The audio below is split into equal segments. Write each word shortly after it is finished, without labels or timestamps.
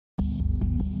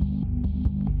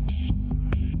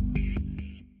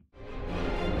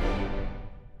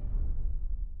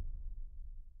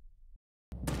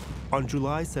On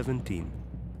July 17,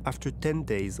 after 10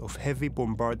 days of heavy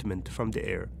bombardment from the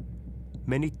air,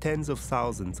 many tens of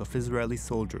thousands of Israeli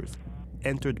soldiers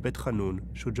entered Bet Hanun,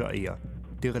 Shuja'iyah,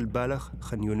 Dir el-Balach,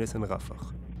 Khan Yunis and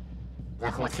Rafah.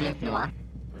 אנחנו מתחילים תנועה,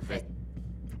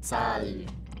 וצה"ל,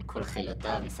 כל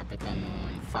חיילותיו, מספק לנו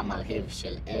מופע מרהיב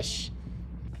של אש.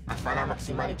 הפעלה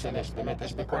מקסימלית של אש, באמת,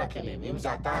 אש בכל הכלים. אם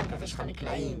זה הטנק, אז יש לך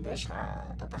מקלעים, ויש לך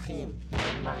תותחים,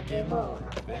 מרגמות,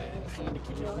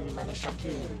 וכימיקלים עם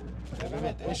הנשקים,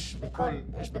 ובאמת, אש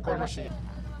בכל מה ש...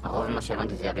 הרוב מה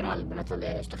שהבנתי זה יגנו על באמת על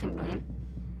שטחים בנויים,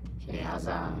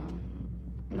 שעזה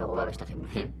מרובה בשטחים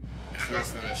בנויים.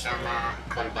 נכנסנו לשם,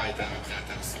 כל בית היה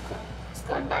מבחינתנו סיכון. אז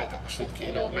כל בית, אתה פשוט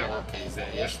כאילו אומר, אוקיי,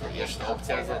 יש את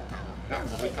האופציה הזאת, אתה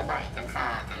מוריד את הבית,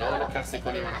 אתה לא לוקח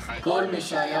סיכונים על החיים. כל מי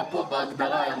שהיה פה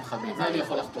בהגדרה היה מחבל, זה אני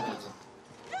יכול לחתום על זה.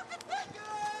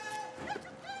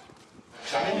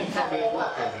 כשאני נמצא באירוע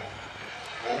כזה,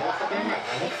 ואירוע באמת,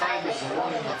 אני חי בשלום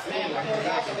עם עצמי, ואני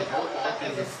יודע שבקרות קוראת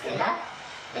איזה ספינה,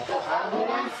 בתוך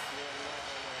האמבולנס,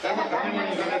 בסדר, גם אם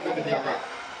אני באמת זה בדיעבד.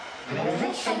 אני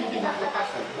מבין שאני דיווח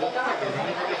לפשטות, ואותו רגע,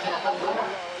 ואני רק הכי נכון גדולה.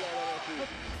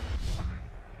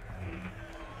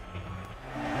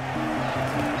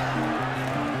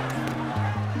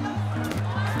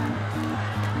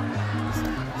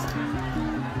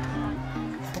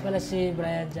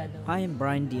 I am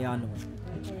Brian Diano,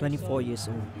 24 years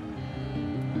old.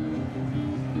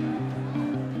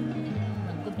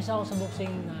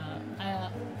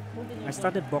 I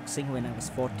started boxing when I was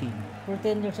 14.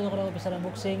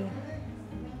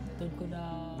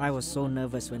 I was so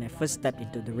nervous when I first stepped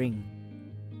into the ring.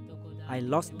 I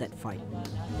lost that fight.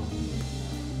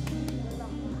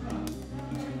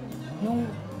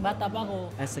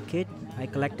 As a kid, I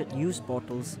collected used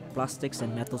bottles, plastics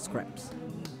and metal scraps.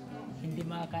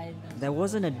 There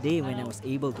wasn't a day when I was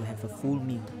able to have a full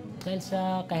meal.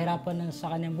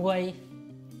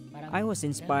 I was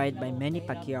inspired by Manny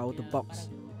Pacquiao to box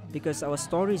because our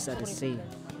stories are the same.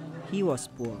 He was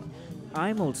poor.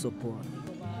 I'm also poor.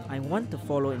 I want to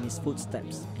follow in his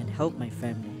footsteps and help my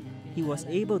family. He was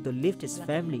able to lift his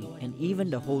family and even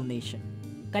the whole nation.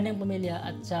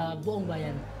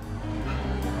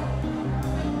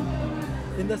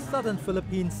 In the southern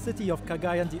Philippines city of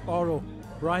Cagayan de Oro,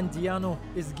 Brian Diano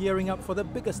is gearing up for the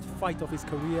biggest fight of his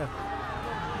career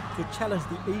to challenge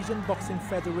the Asian Boxing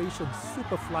Federation's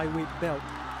super flyweight belt.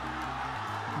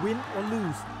 Win or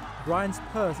lose, Brian's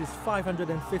purse is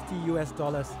 $550 US,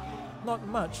 not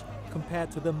much compared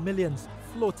to the millions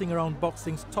floating around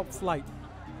boxing's top flight.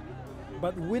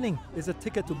 But winning is a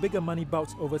ticket to bigger money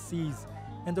bouts overseas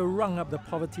and a rung up the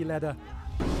poverty ladder.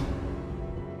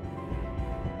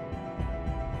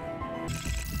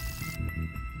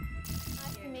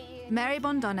 Mary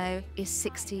Bondono is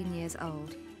 16 years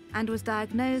old and was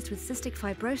diagnosed with cystic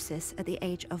fibrosis at the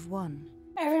age of 1.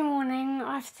 Every morning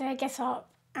I have to get up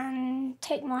and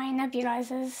take my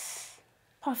nebulizers,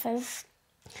 puffers,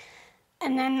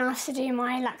 and then I have to do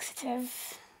my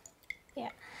laxative,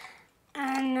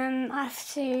 and then I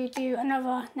have to do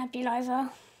another nebulizer,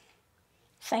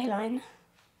 saline,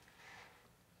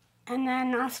 and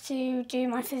then I have to do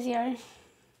my physio.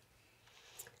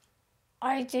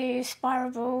 I do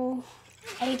spiral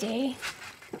AD,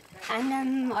 and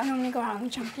then I normally go out on the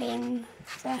trampoline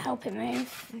to help it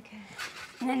move. Okay.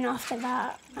 And then after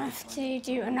that, I have to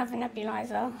do another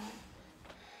nebulizer.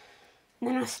 And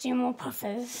then I have to do more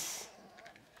puffers.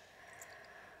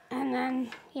 And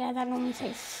then, that normally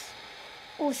takes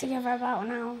altogether about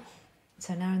an hour.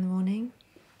 So an hour in the morning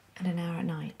and an hour at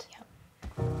night? Yep.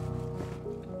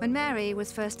 When Mary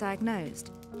was first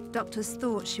diagnosed, doctors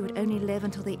thought she would only live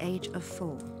until the age of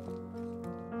 4.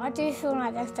 I do feel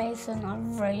like there's days when I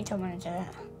really don't want to do it.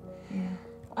 Yeah.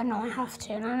 I know I have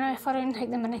to, and I know if I don't take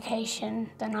the medication,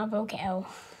 then I will get ill.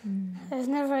 There's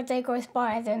never a day goes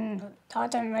by then I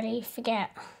don't really forget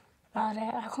about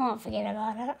it. I can't forget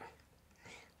about it,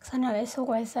 because I know it's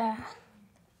always there.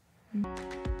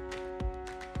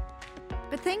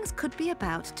 But things could be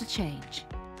about to change.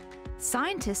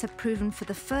 Scientists have proven for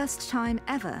the first time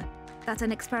ever that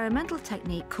an experimental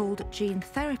technique called gene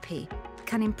therapy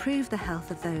can improve the health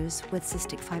of those with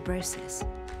cystic fibrosis.